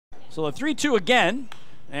So the 3-2 again.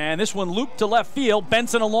 And this one looped to left field.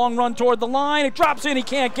 Benson a long run toward the line. It drops in. He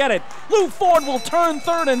can't get it. Lou Ford will turn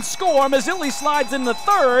third and score. Mazzilli slides into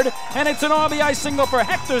third. And it's an RBI single for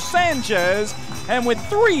Hector Sanchez. And with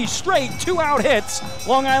 3 straight 2-out hits,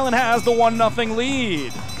 Long Island has the 1-0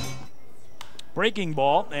 lead. Breaking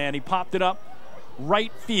ball, and he popped it up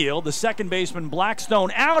right field. The second baseman,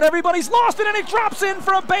 Blackstone, out. Everybody's lost it, and it drops in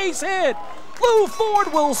for a base hit. Lou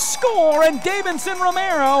Ford will score, and Deibinson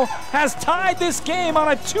Romero has tied this game on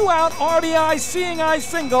a 2-out RBI seeing eye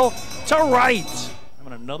single to right.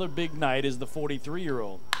 Having another big night is the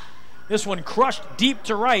 43-year-old. This one crushed deep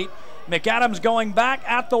to right. McAdams going back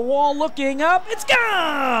at the wall, looking up. It's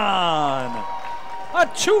gone! A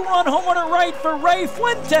 2-run homer to right for Rey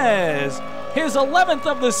Fuentes. His 11th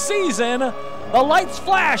of the season. The lights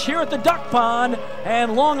flash here at the Duck Pond,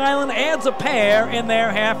 and Long Island adds a pair in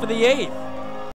their half of the 8th.